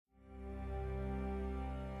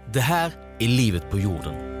Det här är Livet på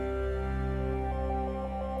jorden.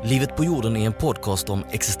 Livet på jorden är en podcast om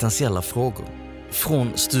existentiella frågor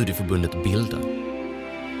från studieförbundet Bilda.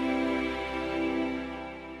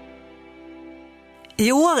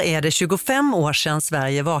 I år är det 25 år sedan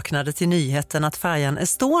Sverige vaknade till nyheten att färjan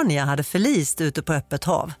Estonia hade förlist ute på öppet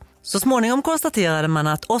hav. Så småningom konstaterade man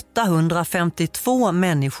att 852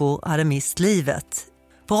 människor hade mist livet.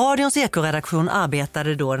 På radions ekoredaktion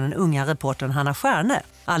arbetade då den unga reportern Hanna Stjärne,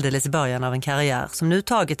 alldeles i början av en karriär som nu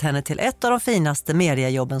tagit henne till ett av de finaste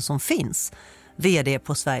mediejobben som finns, vd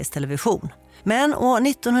på Sveriges Television. Men år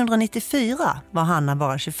 1994 var Hanna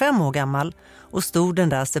bara 25 år gammal och stod den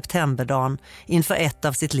där septemberdagen inför ett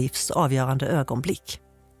av sitt livs avgörande ögonblick.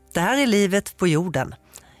 Det här är Livet på jorden.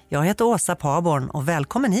 Jag heter Åsa Parborn och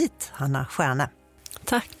välkommen hit, Hanna Stjärne.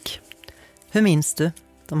 Tack. Hur minns du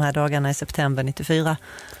de här dagarna i september 94?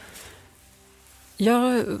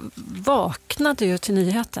 Jag vaknade ju till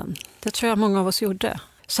nyheten. Det tror jag många av oss gjorde.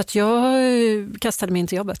 Så att jag kastade mig in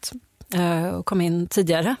till jobbet och kom in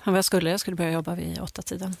tidigare än vad jag skulle. Jag skulle börja jobba vid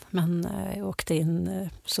 8-tiden, men jag åkte in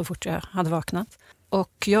så fort jag hade vaknat.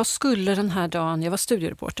 Och jag skulle den här dagen, jag var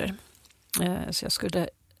studiereporter, så jag skulle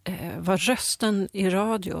vara rösten i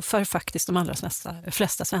radio för faktiskt de allra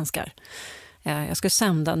flesta svenskar. Jag skulle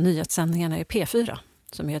sända nyhetssändningarna i P4,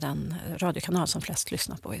 som är den radiokanal som flest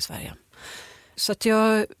lyssnar på i Sverige. Så att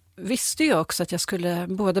jag visste ju också att jag skulle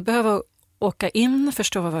både behöva åka in,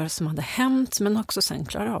 förstå vad som hade hänt, men också sen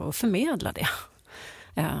klara av att förmedla det.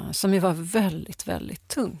 Som ju var väldigt, väldigt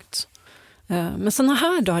tungt. Men såna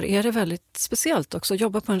här dagar är det väldigt speciellt också att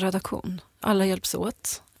jobba på en redaktion. Alla hjälps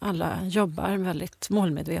åt, alla jobbar väldigt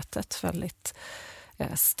målmedvetet, väldigt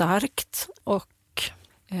starkt, och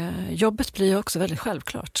jobbet blir också väldigt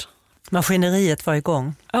självklart. Maskineriet var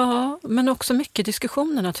igång. Ja, men också mycket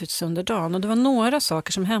diskussioner naturligtvis under dagen. Och det var några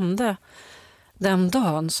saker som hände den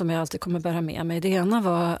dagen som jag alltid kommer bära med mig. Det ena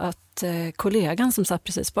var att kollegan som satt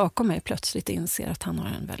precis bakom mig plötsligt inser att han har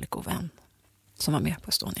en väldigt god vän som var med på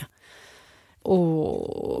Estonia.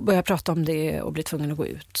 Och börjar prata om det och blir tvungen att gå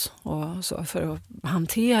ut och så för att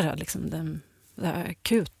hantera liksom det här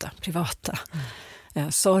akuta, privata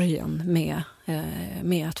sorgen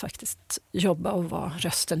med att faktiskt jobba och vara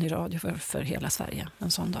rösten i radio för hela Sverige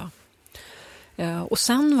en sån dag. Och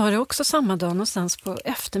sen var det också samma dag någonstans på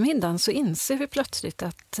eftermiddagen så inser vi plötsligt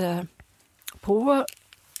att på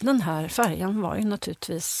den här färjan var ju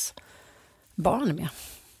naturligtvis barn med.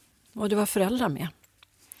 Och det var föräldrar med.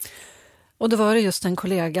 Och då var det just en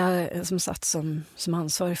kollega som satt som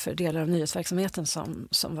ansvarig för delar av nyhetsverksamheten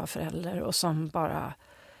som var förälder och som bara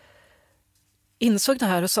insåg det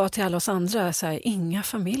här och sa till alla oss andra så här: inga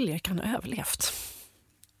familjer kan ha överlevt.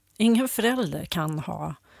 Ingen förälder kan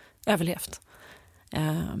ha överlevt.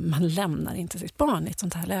 Man lämnar inte sitt barn i ett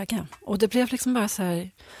sånt här läge. Och det blev liksom bara så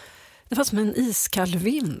här, det var som en iskall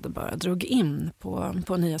vind bara drog in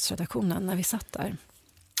på nyhetsredaktionen när vi satt där.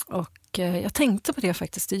 Och jag tänkte på det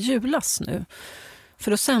faktiskt i julas nu.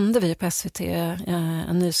 För då sände vi på SVT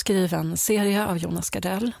en nyskriven serie av Jonas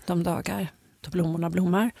Gardell, De dagar då blommorna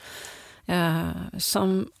blommar.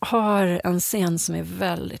 Som har en scen som är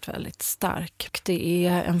väldigt, väldigt stark. Det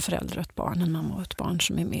är en förälder och ett barn, en mamma och ett barn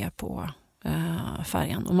som är med på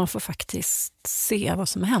färjan. Och man får faktiskt se vad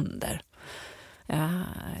som händer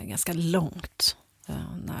ganska långt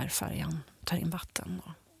när färjan tar in vatten.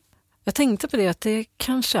 Jag tänkte på det att det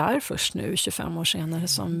kanske är först nu, 25 år senare,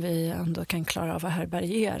 som vi ändå kan klara av att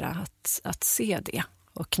härbärgera, att se det.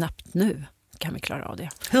 Och knappt nu kan vi klara av det.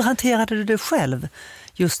 Hur hanterade du det själv?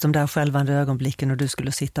 Just de där skälvande ögonblicken när du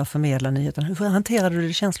skulle sitta och förmedla nyheten. Hur hanterade du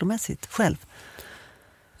det känslomässigt själv?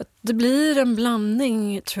 Det blir en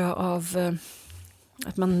blandning, tror jag, av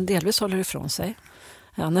att man delvis håller ifrån sig.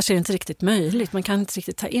 Annars är det inte riktigt möjligt. Man kan inte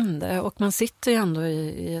riktigt ta in det. Och man sitter ju ändå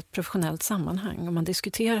i ett professionellt sammanhang. Och man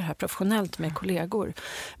diskuterar det här professionellt med kollegor.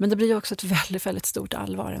 Men det blir ju också ett väldigt, väldigt stort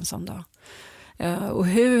allvar en sån dag. Och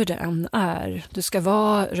hur det än är. Du ska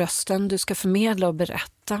vara rösten, du ska förmedla och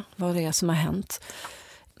berätta vad det är som har hänt.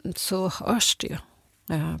 Så hörs det ju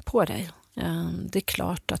på dig. Det är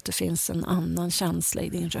klart att det finns en annan känsla i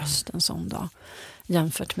din röst en sån dag.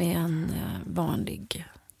 Jämfört med en vanlig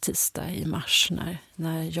tisdag i mars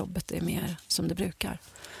när jobbet är mer som det brukar.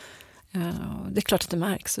 Det är klart att det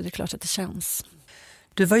märks och det är klart att det känns.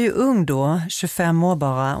 Du var ju ung då, 25 år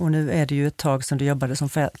bara, och nu är det ju ett tag som du jobbade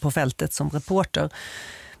på fältet som reporter.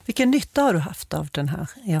 Vilken nytta har du haft av den här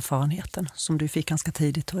erfarenheten som du fick ganska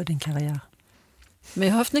tidigt i din karriär? Men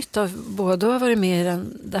jag har haft nytta av både att ha varit med i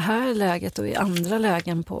det här läget och i andra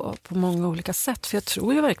lägen på många olika sätt. För jag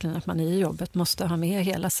tror ju verkligen att man i jobbet måste ha med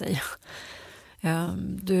hela sig.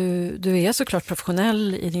 Du är såklart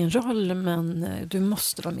professionell i din roll, men du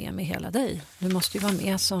måste vara med hela dig. Du måste ju vara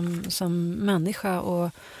med som människa.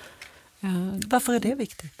 Och, varför är det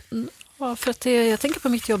viktigt? Ja, för att jag tänker på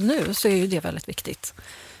mitt jobb nu så är ju det väldigt viktigt.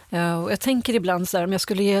 Och jag tänker ibland så här, om jag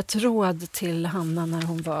skulle ge ett råd till Hanna när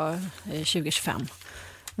hon var 20-25,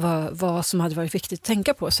 vad som hade varit viktigt att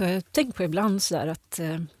tänka på. Så jag tänker på ibland så där att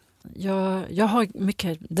jag har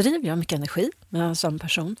mycket driv, jag har mycket energi som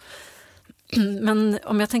person. Men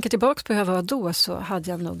om jag tänker tillbaka på hur jag var då, så hade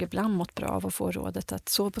jag nog ibland mått bra av att få rådet att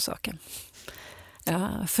sova på saken.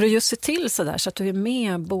 För att just se till så att du är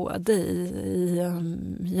med både i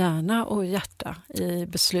hjärna och hjärta i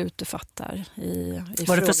beslut du fattar.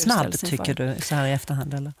 Var det för snabb, tycker du, så här i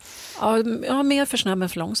efterhand? Eller? Ja, mer för snabb än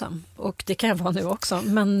för långsam. Och det kan jag vara nu också.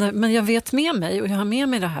 Men jag vet med mig, och jag har med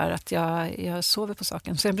mig det här att jag sover på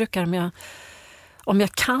saken. Så jag brukar, om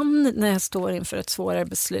jag kan, när jag står inför ett svårare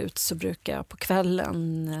beslut, så brukar jag på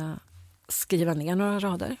kvällen skriva ner några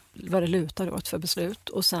rader, vad det lutar åt för beslut,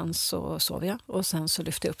 och sen så sover jag och sen så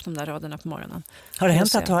lyfter jag upp de där raderna på morgonen. Har det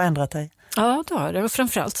hänt att du har ändrat dig? Ja, det har det. Och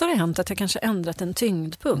framförallt så har det hänt att jag kanske ändrat en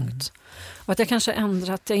tyngdpunkt. Och att jag kanske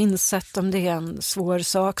ändrat, jag insett om det är en svår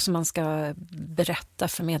sak som man ska berätta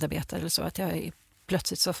för medarbetare eller så, att jag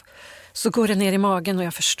plötsligt så går det ner i magen och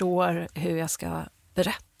jag förstår hur jag ska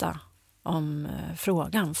berätta om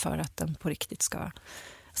frågan för att den på riktigt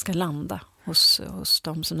ska landa hos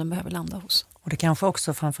de som den behöver landa hos. Och det kanske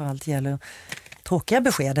också framförallt gäller tråkiga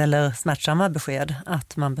besked eller smärtsamma besked,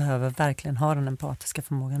 att man behöver verkligen ha den empatiska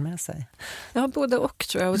förmågan med sig. Ja, både och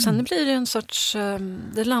tror jag. Och sen blir det en sorts,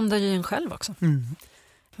 det landar ju i en själv också.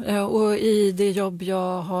 Och i det jobb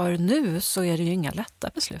jag har nu så är det ju inga lätta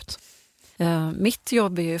beslut. Mitt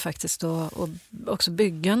jobb är ju faktiskt att också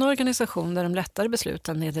bygga en organisation där de lättare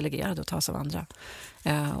besluten är delegerade och tas av andra.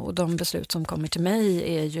 Och de beslut som kommer till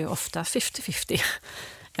mig är ju ofta 50-50.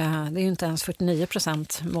 Det är ju inte ens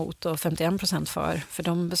 49% mot och 51% för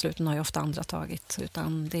de besluten har ju ofta andra tagit,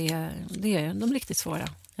 utan det är de riktigt svåra.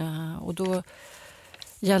 Och då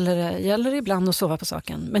gäller det ibland att sova på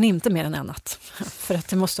saken, men inte mer än en natt. För att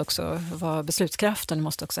det måste också vara beslutskraft och det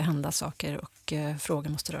måste också hända saker och frågor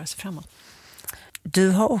måste röra sig framåt. Du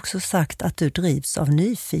har också sagt att du drivs av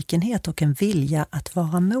nyfikenhet och en vilja att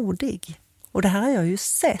vara modig. Och det här har jag ju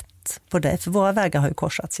sett på dig, för våra vägar har ju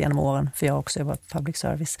korsats genom åren, för jag har också jobbat på public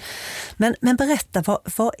service. Men berätta,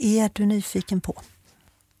 vad är du nyfiken på?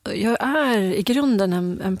 Jag är i grunden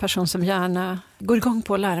en person som gärna går igång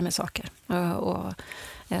på att lära mig saker och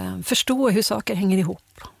förstå hur saker hänger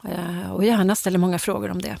ihop och gärna ställer många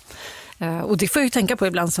frågor om det. Och det får jag ju tänka på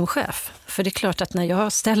ibland som chef. För det är klart att när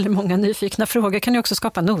jag ställer många nyfikna frågor kan jag också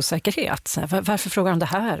skapa en osäkerhet. Så här, varför frågar hon det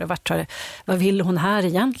här? Och vad vill hon här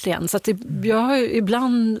egentligen? Så att jag har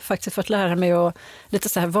ibland faktiskt fått lära mig att lite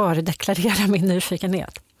så här varudeklarera min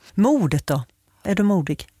nyfikenhet. Modet då? Är du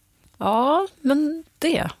modig? Ja, men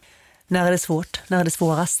det. När är det svårt? När är det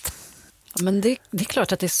svårast? Ja, men det är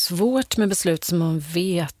klart att det är svårt med beslut som man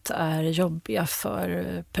vet är jobbiga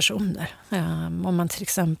för personer. Om man till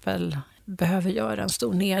exempel behöver göra en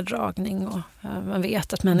stor neddragning och man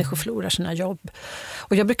vet att människor förlorar sina jobb.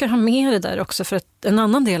 Och jag brukar ha med det där också, för att en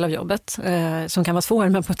annan del av jobbet som kan vara svår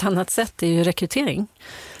men på ett annat sätt är ju rekrytering.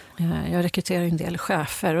 Jag rekryterar en del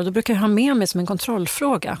chefer och då brukar jag ha med mig som en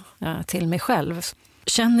kontrollfråga till mig själv.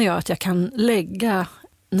 Känner jag att jag kan lägga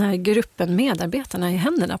när gruppen medarbetarna i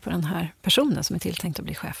händerna på den här personen som är tilltänkt att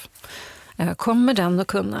bli chef? Kommer den att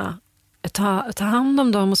kunna ta hand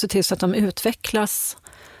om dem och se till så att de utvecklas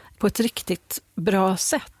på ett riktigt bra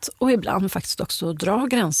sätt? Och ibland faktiskt också dra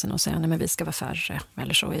gränsen och säga nej, men vi ska vara färre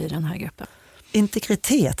eller så i den här gruppen.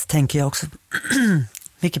 Integritet tänker jag också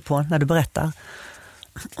mycket på när du berättar.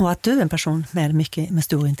 Och att du är en person med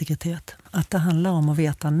stor integritet. Att det handlar om att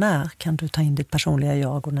veta när kan du ta in ditt personliga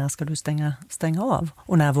jag och när ska du stänga av.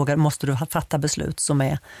 Och när måste du fatta beslut som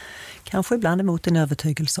är kanske ibland emot din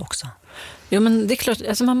övertygelse också. Jo, men det är klart,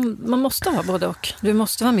 alltså man måste ha både och. Du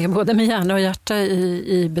måste vara med både med hjärna och hjärta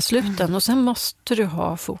i besluten. Och sen måste du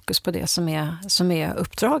ha fokus på det som är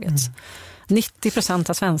uppdraget. 90%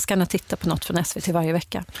 av svenskarna tittar på något från SVT varje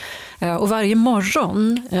vecka. Och varje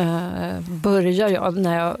morgon börjar jag,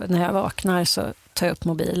 när jag vaknar så tar jag upp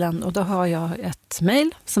mobilen och då har jag ett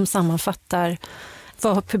mejl som sammanfattar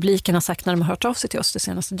vad publiken har sagt när de har hört av sig till oss det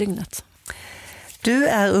senaste dygnet. Du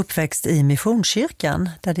är uppväxt i Missionskyrkan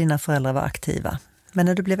där dina föräldrar var aktiva. Men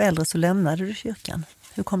när du blev äldre så lämnade du kyrkan.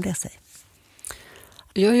 Hur kom det sig?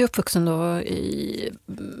 Jag är uppvuxen då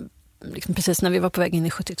liksom precis när vi var på väg in i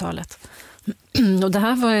 70-talet. Och det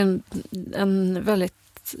här var en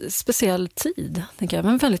väldigt speciell tid, tänker jag.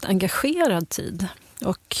 En väldigt engagerad tid.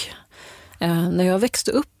 Och När jag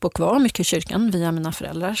växte upp och var mycket i kyrkan via mina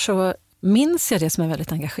föräldrar så minns jag det som en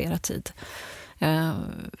väldigt engagerad tid.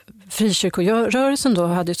 Frikyrkorörelsen då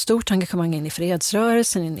hade ett stort engagemang in i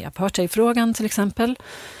fredsrörelsen, in i apartheidfrågan till exempel.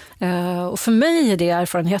 Och för mig är det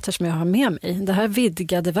erfarenheter som jag har med mig. Det här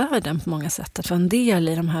vidgade världen på många sätt. Att vara en del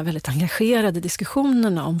i de här väldigt engagerade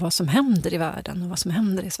diskussionerna om vad som händer i världen och vad som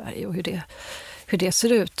händer i Sverige och hur det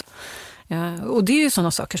ser ut. Och det är ju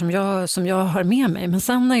sådana saker som jag har med mig. Men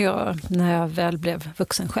sen när jag väl blev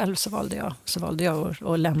vuxen själv så valde jag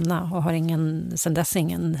att lämna och har sen dess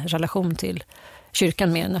ingen relation till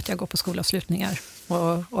kyrkan mer än att jag går på skolavslutningar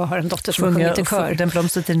och har en dotter som sjunger i kör. Den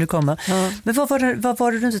blomstertiden du kommer. Ja. Men vad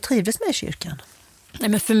var det du inte trivdes med i kyrkan? Nej,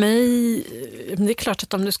 men för mig, det är klart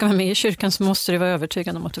att om du ska vara med i kyrkan så måste du vara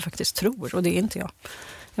övertygad om att du faktiskt tror, och det är inte jag.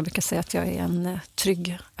 Jag brukar säga att jag är en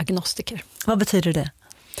trygg agnostiker. Vad betyder det?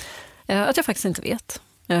 Att jag faktiskt inte vet.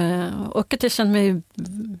 Och att jag känner mig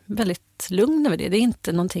väldigt lugn över det. Det är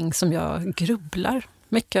inte någonting som jag grubblar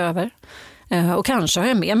mycket över. Och kanske har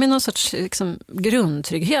jag med mig någon sorts liksom,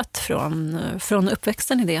 grundtrygghet från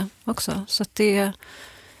uppväxten i det också. Så att det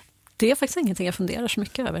är faktiskt ingenting jag funderar så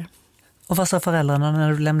mycket över. Och vad sa föräldrarna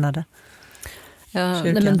när du lämnade?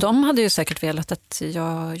 Nej, men de hade ju säkert velat att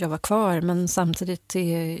jag var kvar, men samtidigt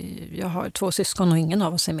jag har 2 syskon och ingen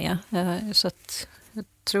av oss är med. Så att jag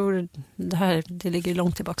tror det ligger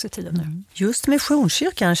långt tillbaka i tiden nu. Just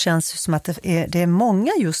Missionskyrkan känns som att det är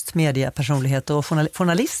många just mediepersonligheter och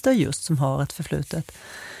journalister just som har ett förflutet.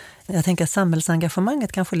 Jag tänker att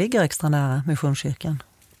samhällsengagemanget kanske ligger extra nära Missionskyrkan.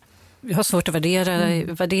 Jag har svårt att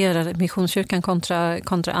värdera Missionskyrkan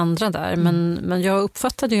kontra andra där, men jag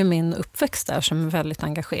uppfattade ju min uppväxt där som väldigt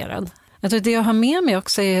engagerad. Det jag har med mig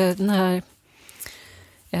också är den här,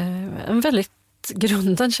 en väldigt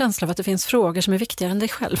grundad känsla av att det finns frågor som är viktigare än dig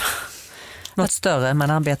själv. Något större,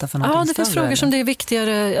 man arbetar för något större? Ja, det finns frågor som det är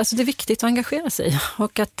viktigare, alltså det är viktigt att engagera sig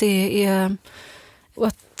och att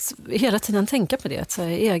hela tiden tänka på det, att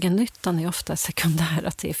egennyttan är ofta sekundär,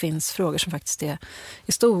 att det finns frågor som faktiskt är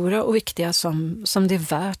stora och viktiga som det är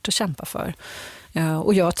värt att kämpa för.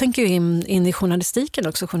 Och jag tänker ju in i journalistiken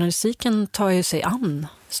också. Journalistiken tar ju sig an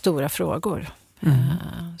stora frågor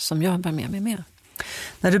som jag bär med mig med.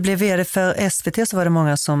 När du blev vd för SVT så var det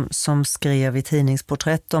många som skrev i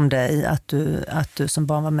tidningsporträtt om dig att du som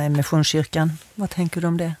barn var med i Missionskyrkan. Vad tänker du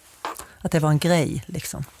om det? Att det var en grej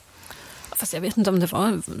liksom? Fast jag vet inte om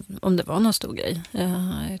det var någon stor grej.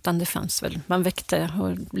 Utan det fanns väl. Man väckte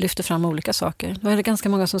och lyfte fram olika saker. Det var ganska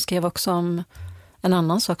många som skrev också om en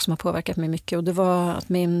annan sak som har påverkat mig mycket. Och det var att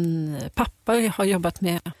min pappa har jobbat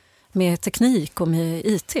med teknik och med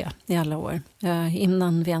IT i alla år.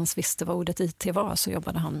 Innan vi ens visste vad ordet IT var så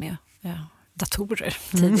jobbade han med datorer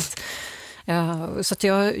tidigt. Så att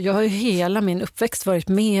jag har hela min uppväxt varit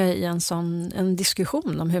med i en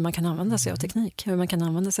diskussion om hur man kan använda sig av teknik, hur man kan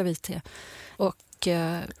använda sig av IT. Och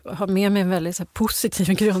har med mig en väldigt så här, positiv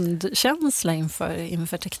grundkänsla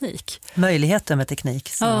inför teknik. Möjligheten med teknik.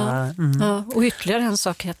 Ja, och ytterligare en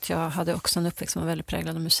sak är att jag hade också en uppväxt som var väldigt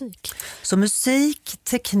präglad av musik. Så musik,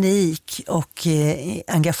 teknik och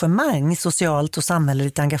engagemang, socialt och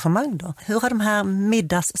samhälleligt engagemang då. Hur har de här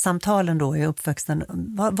middagssamtalen då i uppväxten,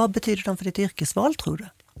 vad betyder de för ditt yrkesval tror du?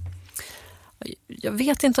 Jag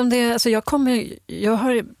vet inte om det, alltså jag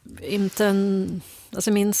har inte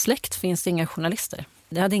alltså min släkt finns det inga journalister.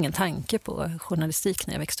 Jag hade ingen tanke på journalistik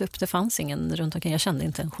när jag växte upp. Det fanns ingen runt omkring, jag kände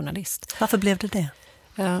inte en journalist. Varför blev det det?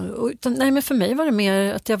 Nej, men för mig var det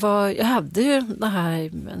mer att jag hade ju det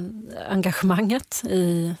här engagemanget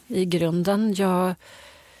i grunden. Jag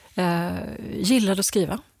gillade att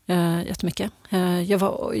skriva jättemycket.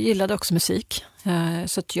 Jag gillade också musik.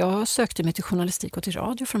 Så att jag sökte mig till journalistik och till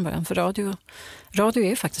radio från början. För radio är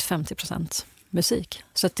ju faktiskt 50% musik.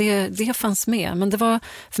 Så att det fanns med. Men det var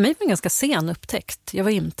för mig en ganska sen upptäckt. Jag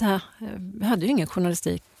hade ju ingen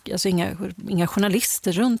journalistik, alltså inga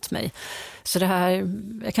journalister runt mig. Så det här,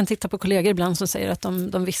 jag kan titta på kollegor ibland som säger att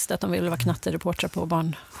de visste att de ville vara knattereportrar på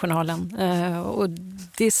Barnjournalen. Och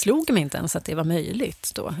det slog mig inte ens att det var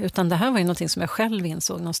möjligt då. Utan det här var ju någonting som jag själv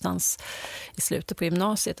insåg någonstans i slutet på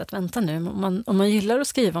gymnasiet. Att vänta nu, om man gillar att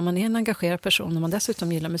skriva, om man är en engagerad person och man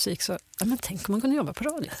dessutom gillar musik så, men tänk om man kunde jobba på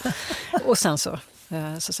radio. Och sen så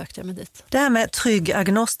sökte jag mig dit. Det här med trygg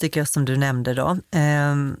agnostiker som du nämnde då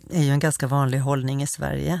är ju en ganska vanlig hållning i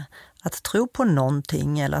Sverige. Att tro på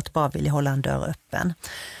någonting eller att bara vilja hålla en dörr öppen.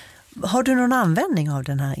 Har du någon användning av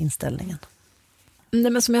den här inställningen?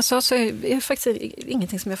 Nej, men som jag sa så är det faktiskt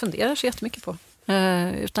ingenting som jag funderar så jättemycket på.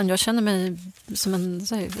 Utan jag känner mig som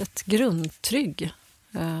ett grundtrygg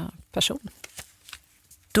person.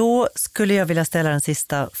 Då skulle jag vilja ställa den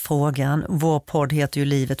sista frågan. Vår podd heter ju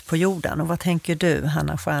Livet på jorden. Och vad tänker du,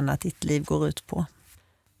 Hanna Stjärne, att ditt liv går ut på?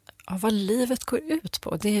 Ja, vad livet går ut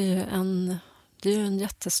på, det är ju en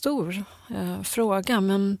jättestor fråga.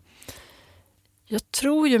 Men jag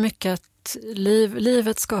tror ju mycket att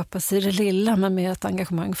livet skapas i det lilla, men med ett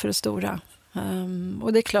engagemang för det stora.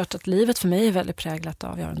 Och det är klart att livet för mig är väldigt präglat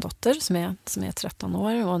av, jag har en dotter som är 13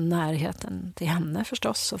 år och närheten till henne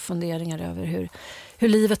förstås, och funderingar över hur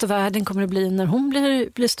livet och världen kommer att bli när hon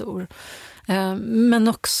blir stor. Men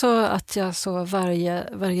också att jag så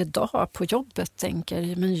varje dag på jobbet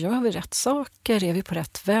tänker, men gör vi rätt saker? Är vi på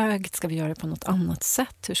rätt väg? Ska vi göra det på något annat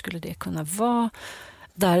sätt? Hur skulle det kunna vara?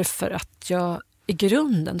 Därför att jag i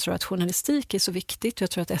grunden tror att journalistik är så viktigt, och jag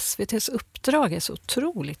tror att SVT:s uppdrag är så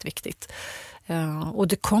otroligt viktigt. Och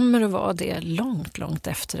det kommer att vara det långt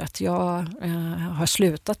efter att jag har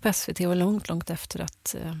slutat på SVT, och långt efter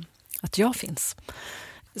att jag finns.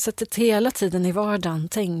 Så att hela tiden i vardagen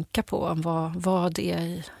tänka på vad det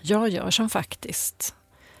är jag gör som faktiskt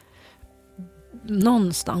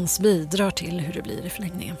någonstans bidrar till hur det blir i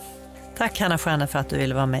förlängningen. Tack Hanna Stjärne för att du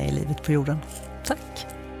ville vara med i Livet på jorden. Tack.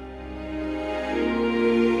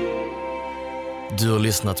 Du har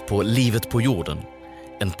lyssnat på Livet på jorden,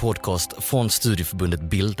 en podcast från studieförbundet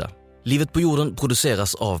Bilda. Livet på jorden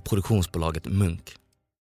produceras av produktionsbolaget Munk.